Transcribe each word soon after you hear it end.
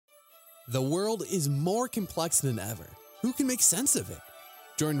The world is more complex than ever. Who can make sense of it?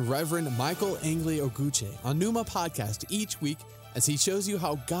 Join Reverend Michael Angley Oguche on Numa Podcast each week as he shows you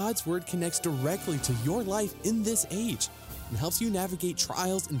how God's Word connects directly to your life in this age and helps you navigate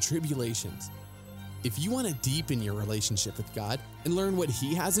trials and tribulations. If you want to deepen your relationship with God and learn what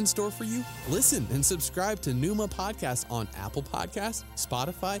He has in store for you, listen and subscribe to Numa Podcast on Apple Podcasts,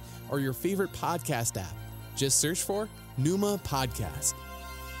 Spotify, or your favorite podcast app. Just search for Numa Podcast.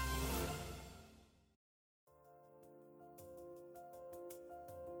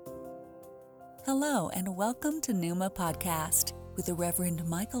 Hello and welcome to Numa Podcast with the Reverend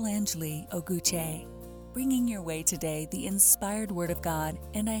Michael Angley Oguche, bringing your way today the inspired Word of God,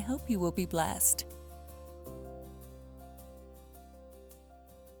 and I hope you will be blessed.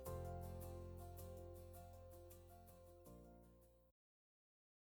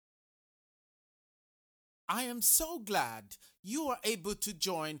 I am so glad you are able to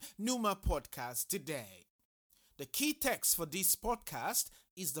join Numa Podcast today. The key text for this podcast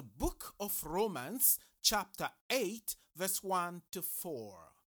is the book of Romans, chapter 8, verse 1 to 4.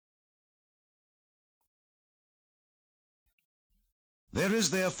 There is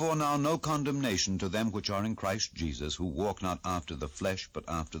therefore now no condemnation to them which are in Christ Jesus, who walk not after the flesh, but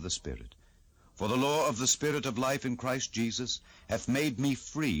after the Spirit. For the law of the Spirit of life in Christ Jesus hath made me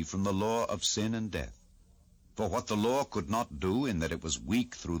free from the law of sin and death. For what the law could not do, in that it was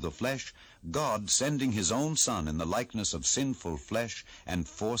weak through the flesh, God, sending his own Son in the likeness of sinful flesh, and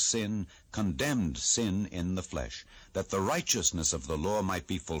for sin, condemned sin in the flesh, that the righteousness of the law might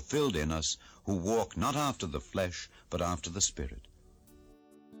be fulfilled in us, who walk not after the flesh, but after the Spirit.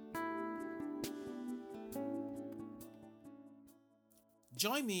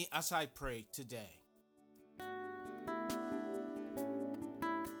 Join me as I pray today.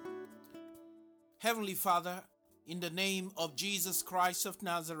 Heavenly Father, in the name of Jesus Christ of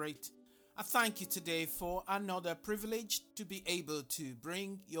Nazareth, I thank you today for another privilege to be able to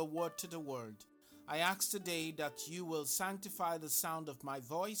bring your word to the world. I ask today that you will sanctify the sound of my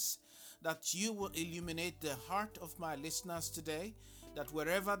voice, that you will illuminate the heart of my listeners today, that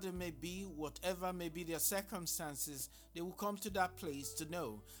wherever they may be, whatever may be their circumstances, they will come to that place to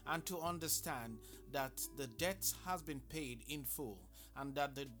know and to understand that the debt has been paid in full and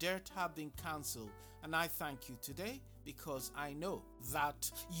that the debt have been cancelled. And I thank you today because I know that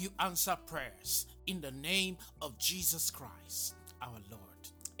you answer prayers in the name of Jesus Christ, our Lord.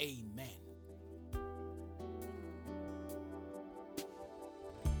 Amen.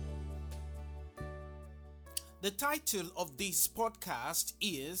 The title of this podcast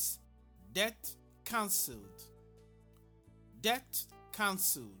is Debt Cancelled. Debt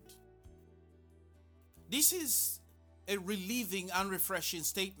Cancelled. This is a relieving and refreshing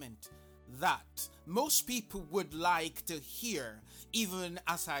statement that most people would like to hear even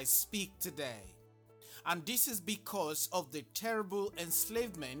as I speak today. And this is because of the terrible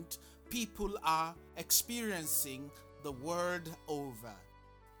enslavement people are experiencing the world over.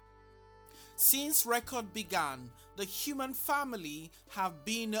 Since record began, the human family have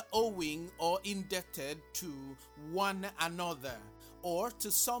been owing or indebted to one another or to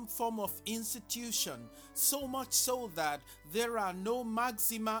some form of institution, so much so that there are no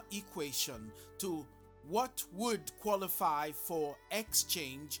maxima equation to what would qualify for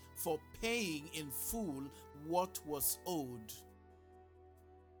exchange for paying in full what was owed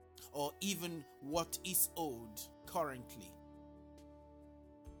or even what is owed currently.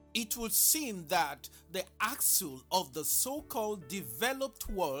 It would seem that the axle of the so-called developed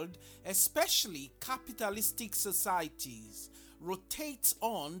world, especially capitalistic societies, rotates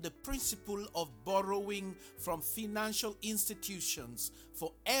on the principle of borrowing from financial institutions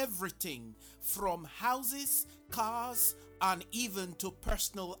for everything from houses, cars, and even to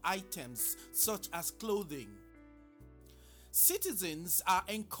personal items such as clothing. Citizens are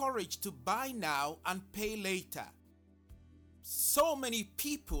encouraged to buy now and pay later. So many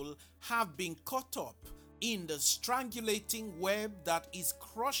people have been caught up in the strangulating web that is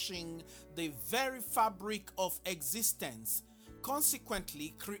crushing the very fabric of existence,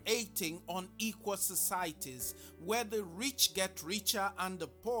 consequently creating unequal societies where the rich get richer and the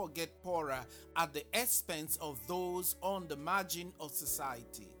poor get poorer at the expense of those on the margin of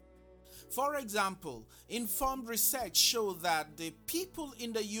society. For example, informed research shows that the people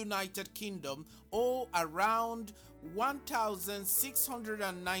in the United Kingdom owe around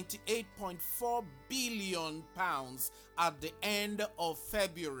 £1,698.4 billion at the end of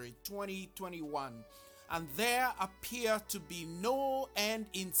February 2021, and there appear to be no end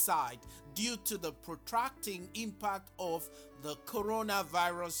in sight due to the protracting impact of the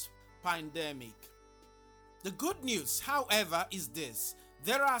coronavirus pandemic. The good news, however, is this: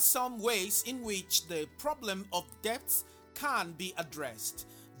 There are some ways in which the problem of debts can be addressed.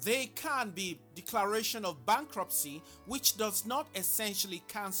 They can be declaration of bankruptcy, which does not essentially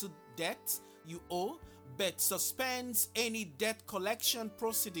cancel debts you owe, but suspends any debt collection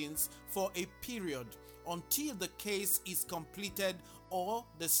proceedings for a period until the case is completed or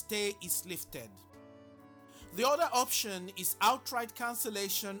the stay is lifted. The other option is outright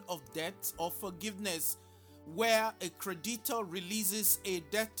cancellation of debts or forgiveness, where a creditor releases a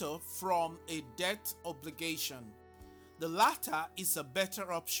debtor from a debt obligation. The latter is a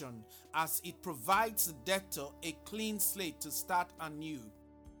better option, as it provides the debtor a clean slate to start anew.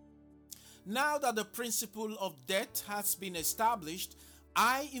 Now that the principle of debt has been established,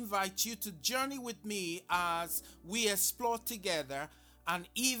 I invite you to journey with me as we explore together an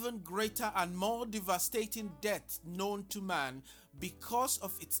even greater and more devastating debt known to man because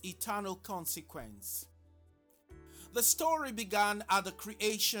of its eternal consequence. The story began at the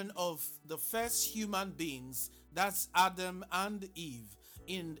creation of the first human beings, that's Adam and Eve,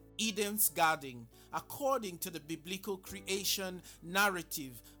 in Eden's garden, according to the biblical creation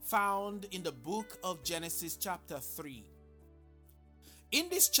narrative found in the book of Genesis chapter 3. In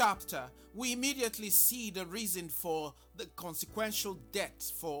this chapter, we immediately see the reason for the consequential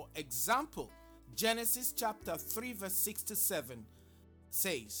debt. For example, Genesis chapter 3 verse 6 to 7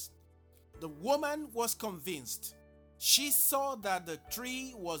 says, "The woman was convinced. She saw that the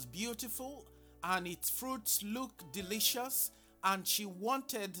tree was beautiful and its fruits looked delicious, and she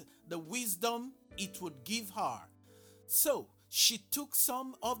wanted the wisdom it would give her. So she took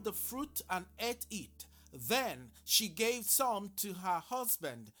some of the fruit and ate it. Then she gave some to her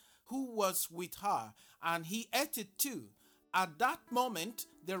husband who was with her, and he ate it too. At that moment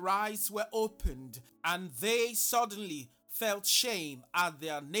their eyes were opened, and they suddenly felt shame at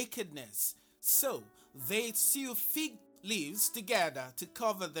their nakedness. So they sewed fig leaves together to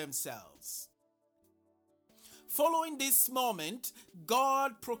cover themselves." Following this moment,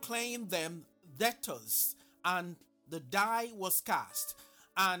 God proclaimed them debtors, and the die was cast.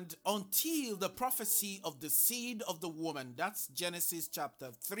 And until the prophecy of the seed of the woman, that's Genesis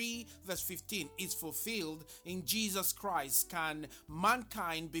chapter 3 verse 15, is fulfilled in Jesus Christ, can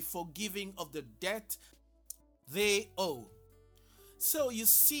mankind be forgiven of the debt they owe. So you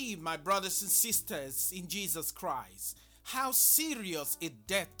see, my brothers and sisters in Jesus Christ, how serious a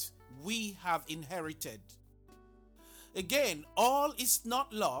debt we have inherited. Again, all is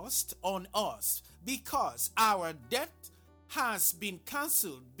not lost on us, because our debt has been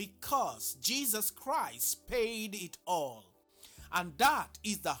cancelled, because Jesus Christ paid it all. And that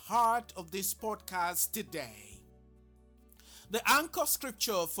is the heart of this podcast today. The anchor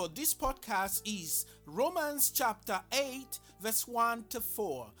scripture for this podcast is Romans chapter 8 verse 1 to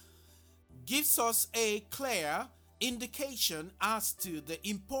 4. Gives us a clear indication as to the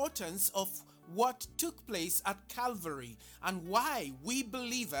importance of what took place at Calvary and why we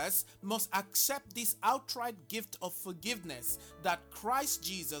believers must accept this outright gift of forgiveness that Christ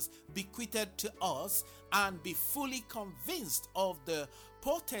Jesus bequeathed to us, and be fully convinced of the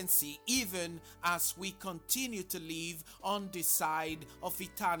potency even as we continue to live on this side of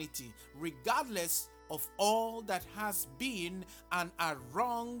eternity, regardless of all that has been and are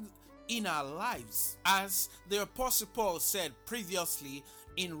wrong in our lives. As the Apostle Paul said previously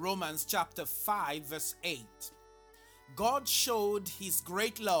in Romans chapter 5 verse 8, God showed his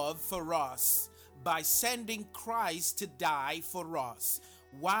great love for us by sending Christ to die for us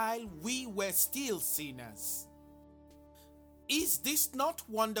while we were still sinners. Is this not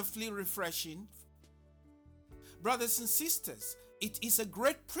wonderfully refreshing? Brothers and sisters, it is a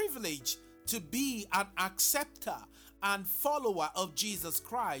great privilege to be an acceptor and follower of Jesus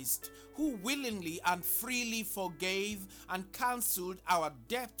Christ, who willingly and freely forgave and cancelled our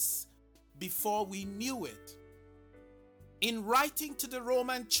debts before we knew it. In writing to the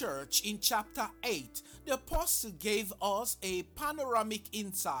Roman church in chapter 8, the apostle gave us a panoramic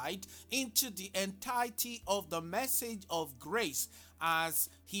insight into the entirety of the message of grace as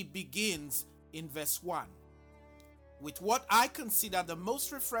he begins in verse 1, with what I consider the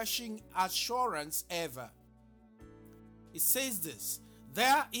most refreshing assurance ever. It says this: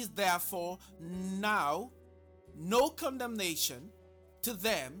 "There is therefore now no condemnation to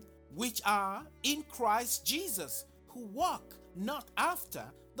them which are in Christ Jesus, who walk not after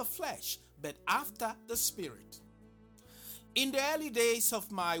the flesh, but after the Spirit." In the early days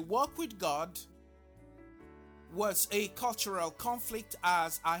of my walk with God was a cultural conflict,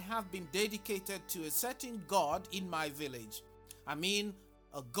 as I have been dedicated to a certain God in my village. I mean,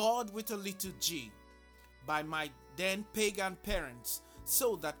 a God with a little g, by my then pagan parents,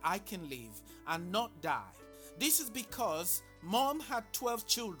 so that I can live and not die. This is because Mom had 12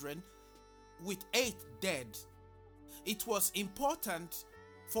 children with 8 dead. It was important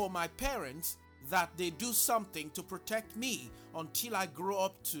for my parents that they do something to protect me until I grow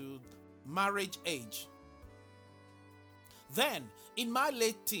up to marriage age. Then, in my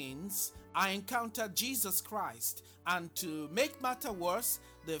late teens, I encountered Jesus Christ, and to make matter worse,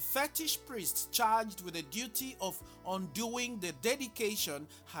 the fetish priest charged with the duty of undoing the dedication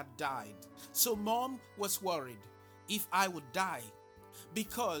had died. So Mom was worried if I would die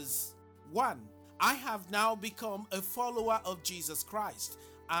because, 1, I have now become a follower of Jesus Christ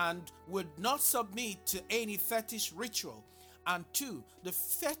and would not submit to any fetish ritual, and 2, the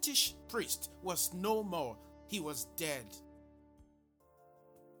fetish priest was no more. He was dead.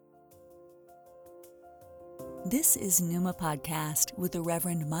 This is Numa Podcast with the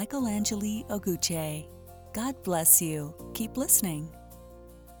Reverend Michael Angeli Oguche. God bless you. Keep listening.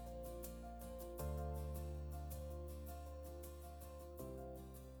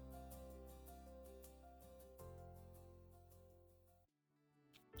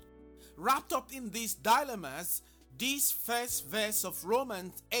 Wrapped up in these dilemmas, this first verse of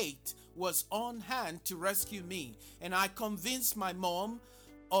Romans 8 was on hand to rescue me, and I convinced my mom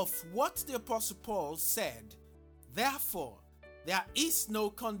of what the Apostle Paul said. Therefore, there is no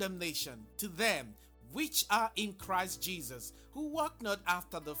condemnation to them which are in Christ Jesus, who walk not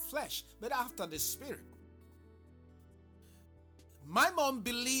after the flesh, but after the Spirit. My mom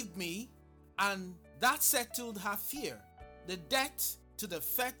believed me, and that settled her fear. The death to the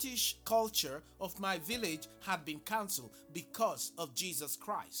fetish culture of my village had been cancelled because of Jesus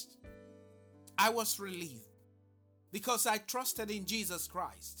Christ. I was relieved because I trusted in Jesus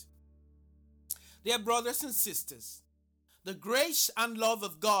Christ. Dear brothers and sisters, the grace and love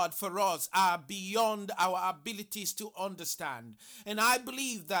of God for us are beyond our abilities to understand. And I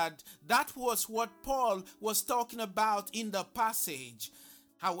believe that was what Paul was talking about in the passage.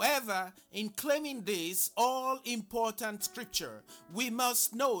 However, in claiming this all-important scripture, we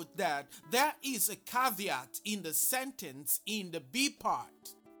must note that there is a caveat in the sentence in the B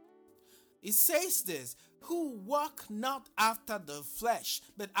part. It says this, who walk not after the flesh,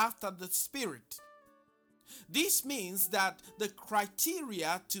 but after the Spirit. This means that the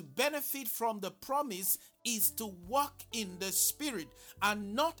criteria to benefit from the promise is to walk in the Spirit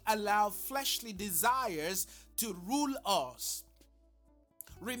and not allow fleshly desires to rule us.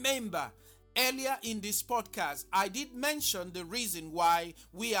 Remember, earlier in this podcast, I did mention the reason why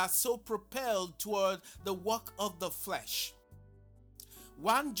we are so propelled toward the work of the flesh.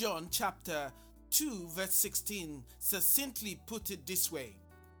 1 John chapter 2 verse 16 succinctly put it this way.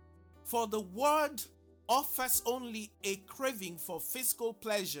 For the world offers only a craving for physical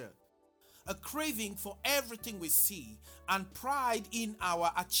pleasure, a craving for everything we see, and pride in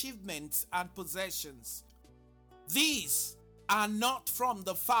our achievements and possessions. These are not from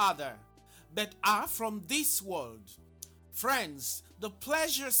the Father, but are from this world. Friends, the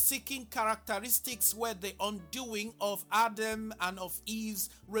pleasure-seeking characteristics were the undoing of Adam and of Eve's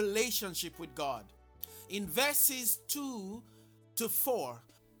relationship with God. In verses 2 to 4,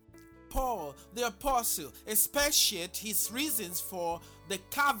 Paul, the apostle, expatiates his reasons for the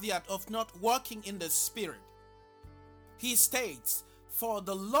caveat of not walking in the Spirit. He states, for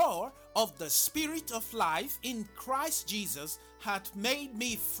the law of the Spirit of life in Christ Jesus hath made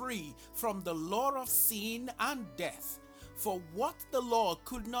me free from the law of sin and death. For what the law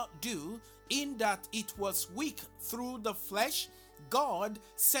could not do, in that it was weak through the flesh, God,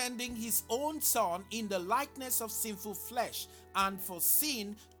 sending his own Son in the likeness of sinful flesh, and for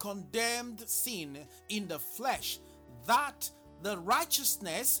sin condemned sin in the flesh, that the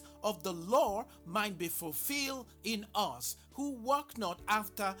righteousness of the law might be fulfilled in us, who walk not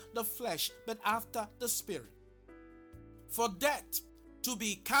after the flesh, but after the Spirit. For debt to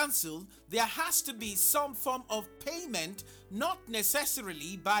be cancelled, there has to be some form of payment, not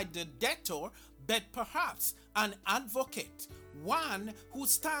necessarily by the debtor, but perhaps an advocate, one who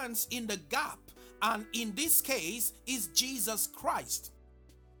stands in the gap, and in this case is Jesus Christ.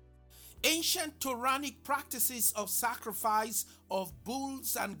 Ancient Quranic practices of sacrifice of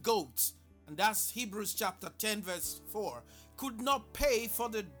bulls and goats, and that's Hebrews chapter 10 verse 4, could not pay for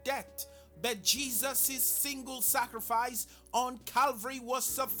the debt, but Jesus' single sacrifice on Calvary was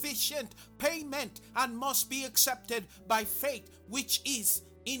sufficient payment and must be accepted by faith, which is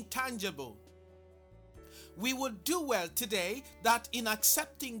intangible. We would do well today that in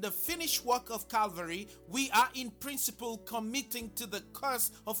accepting the finished work of Calvary, we are in principle committing to the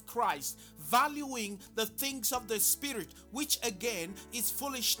cause of Christ, valuing the things of the Spirit, which again is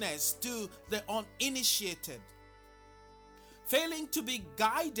foolishness to the uninitiated. Failing to be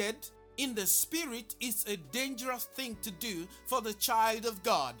guided in the Spirit is a dangerous thing to do for the child of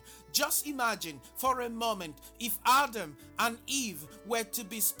God. Just imagine for a moment if Adam and Eve were to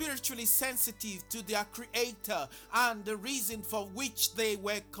be spiritually sensitive to their Creator and the reason for which they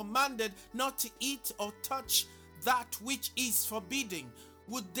were commanded not to eat or touch that which is forbidden.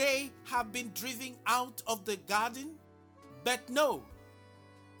 Would they have been driven out of the garden? But no.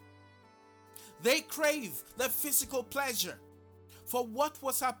 They craved the physical pleasure for what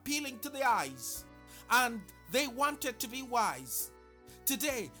was appealing to the eyes, and they wanted to be wise.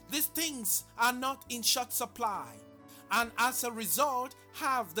 Today, these things are not in short supply, and as a result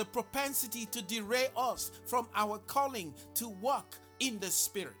have the propensity to derail us from our calling to walk in the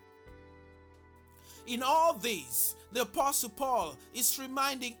Spirit. In all this, the Apostle Paul is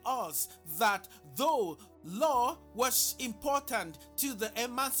reminding us that though law was important to the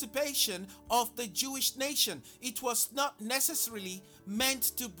emancipation of the Jewish nation, it was not necessarily meant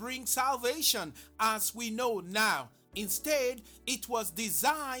to bring salvation as we know now. Instead, it was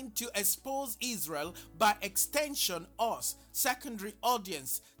designed to expose Israel, by extension us, secondary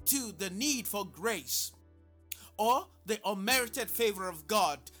audience, to the need for grace or the unmerited favor of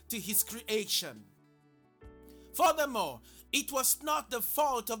God to his creation. Furthermore, it was not the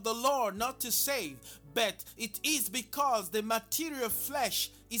fault of the Lord not to save, but it is because the material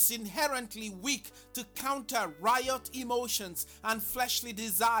flesh is inherently weak to counter riot emotions and fleshly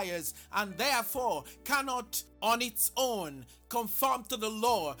desires, and therefore cannot on its own conform to the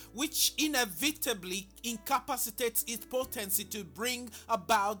law, which inevitably incapacitates its potency to bring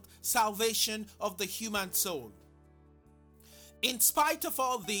about salvation of the human soul. In spite of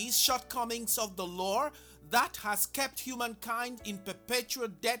all these shortcomings of the law that has kept humankind in perpetual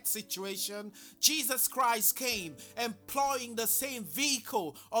death situation, Jesus Christ came, employing the same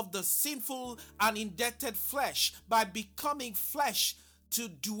vehicle of the sinful and indebted flesh by becoming flesh to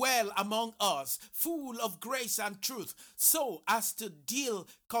dwell among us, full of grace and truth, so as to deal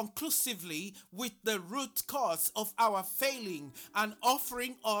conclusively with the root cause of our failing and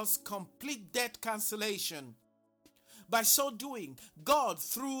offering us complete debt cancellation. By so doing, God,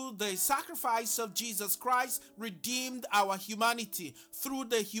 through the sacrifice of Jesus Christ, redeemed our humanity through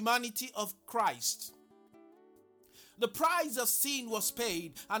the humanity of Christ. The price of sin was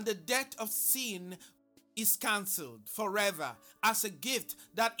paid, and the debt of sin is cancelled forever as a gift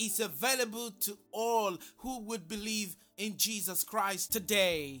that is available to all who would believe in Jesus Christ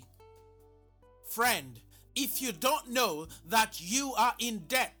today. Friend, if you don't know that you are in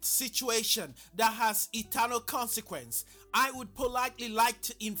debt situation that has eternal consequence, I would politely like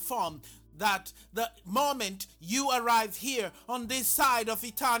to inform that the moment you arrive here on this side of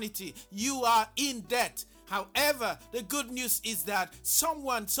eternity, you are in debt. However, the good news is that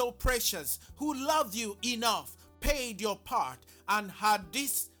someone so precious who loved you enough paid your part and had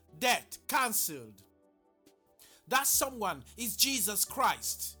this debt cancelled. That someone is Jesus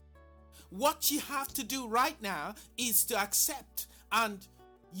Christ. What you have to do right now is to accept, and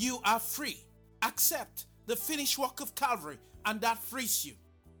you are free. Accept the finished work of Calvary, and that frees you.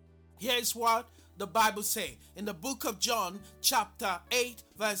 Here is what the Bible says in the book of John, chapter 8,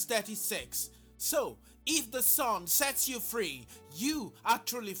 verse 36. So, if the Son sets you free, you are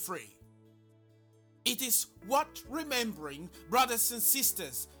truly free. It is worth remembering, brothers and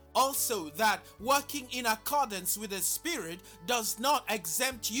sisters, also that working in accordance with the Spirit does not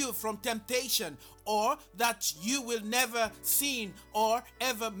exempt you from temptation, or that you will never sin or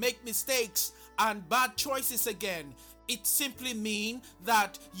ever make mistakes and bad choices again. It simply means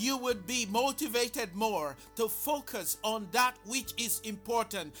that you would be motivated more to focus on that which is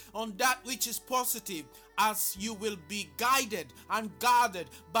important, on that which is positive, as you will be guided and guarded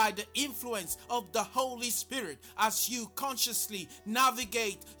by the influence of the Holy Spirit as you consciously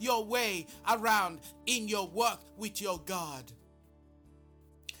navigate your way around in your work with your God.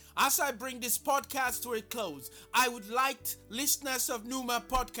 As I bring this podcast to a close, I would like listeners of Pneuma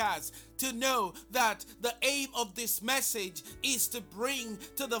Podcast to know that the aim of this message is to bring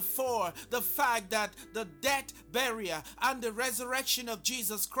to the fore the fact that the death, burial, and the resurrection of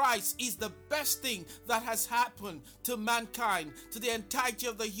Jesus Christ is the best thing that has happened to mankind, to the entirety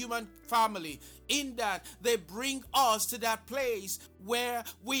of the human family, in that they bring us to that place where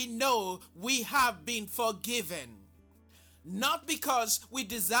we know we have been forgiven. Not because we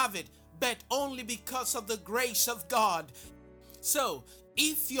deserve it, but only because of the grace of God. So,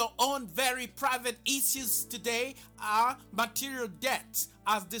 if your own very private issues today are material debts,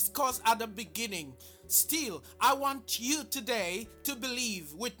 as discussed at the beginning, still, I want you today to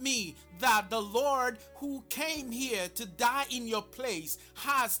believe with me that the Lord who came here to die in your place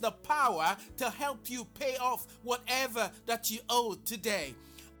has the power to help you pay off whatever that you owe today.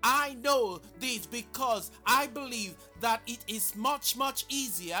 I know this because I believe that it is much, much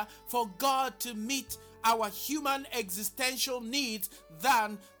easier for God to meet our human existential needs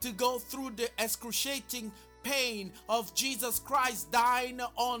than to go through the excruciating pain of Jesus Christ dying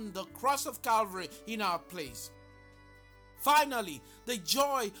on the cross of Calvary in our place. Finally, the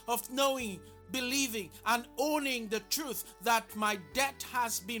joy of knowing, believing, and owning the truth that my debt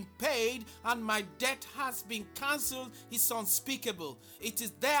has been paid and my debt has been cancelled is unspeakable. It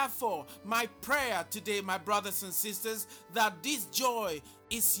is therefore my prayer today, my brothers and sisters, that this joy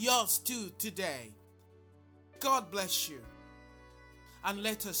is yours too today. God bless you. And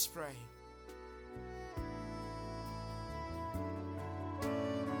let us pray.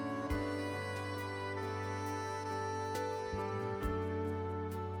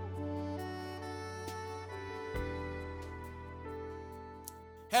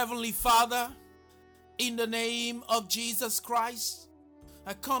 Heavenly Father, in the name of Jesus Christ,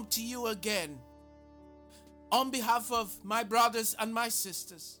 I come to you again on behalf of my brothers and my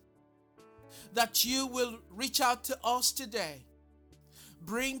sisters, that you will reach out to us today.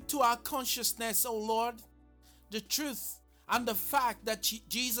 Bring to our consciousness, O Lord, the truth and the fact that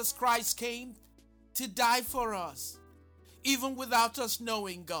Jesus Christ came to die for us, even without us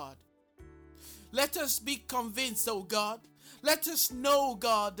knowing, God. Let us be convinced, O God. Let us know,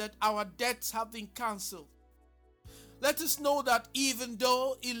 God, that our debts have been cancelled. Let us know that even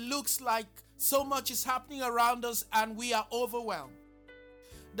though it looks like so much is happening around us and we are overwhelmed,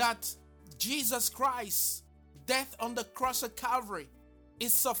 that Jesus Christ's death on the cross of Calvary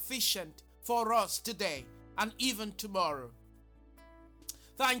is sufficient for us today and even tomorrow.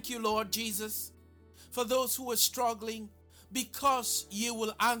 Thank you, Lord Jesus, for those who are struggling, because you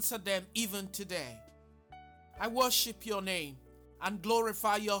will answer them even today. I worship your name and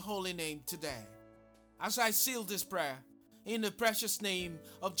glorify your holy name today. As I seal this prayer in the precious name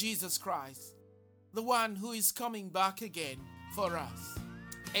of Jesus Christ, the one who is coming back again for us.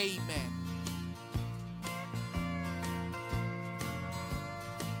 Amen.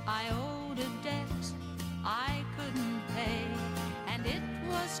 I owed a debt I couldn't pay, and it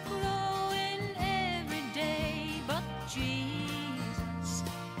was growing every day, but Jesus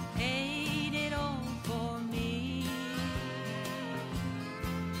paid it all for me.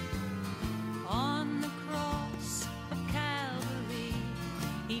 On the cross of Calvary,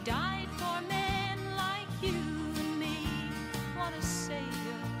 he died for men like you and me. What a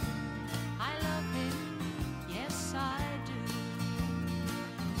Savior, I love him, yes I do.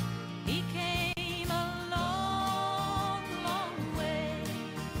 He came a long, long way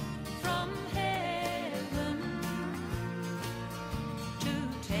from heaven to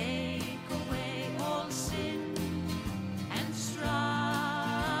take away all sin and strife.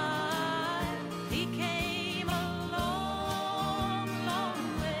 He came a long, long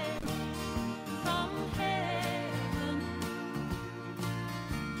way from heaven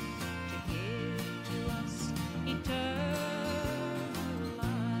to give to us eternal life.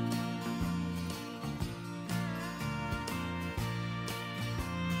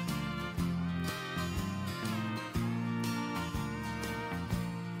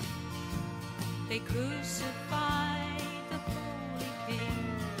 They crucified the Holy King,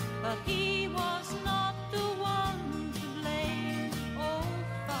 but he was not the one to blame. Oh,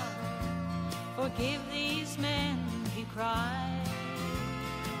 Father, forgive these men, he cried.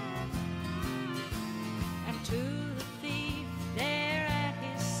 And to the thief there at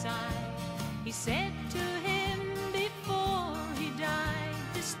his side, he said to him before he died,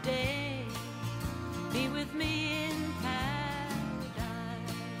 this day be with me in paradise.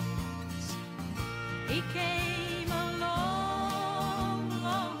 He came a long,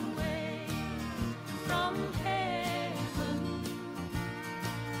 long way from heaven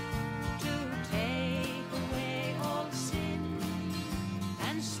to take away all sin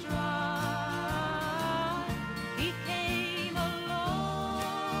and strife. He came a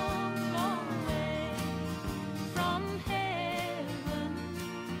long, long way from heaven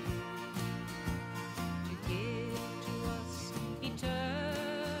to give to us eternal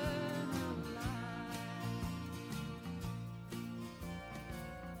life.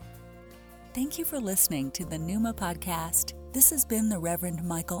 Thank you for listening to the Pneuma Podcast. This has been the Reverend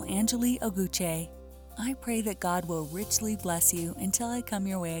Michael Angeli Oguche. I pray that God will richly bless you until I come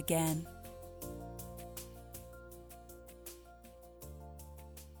your way again.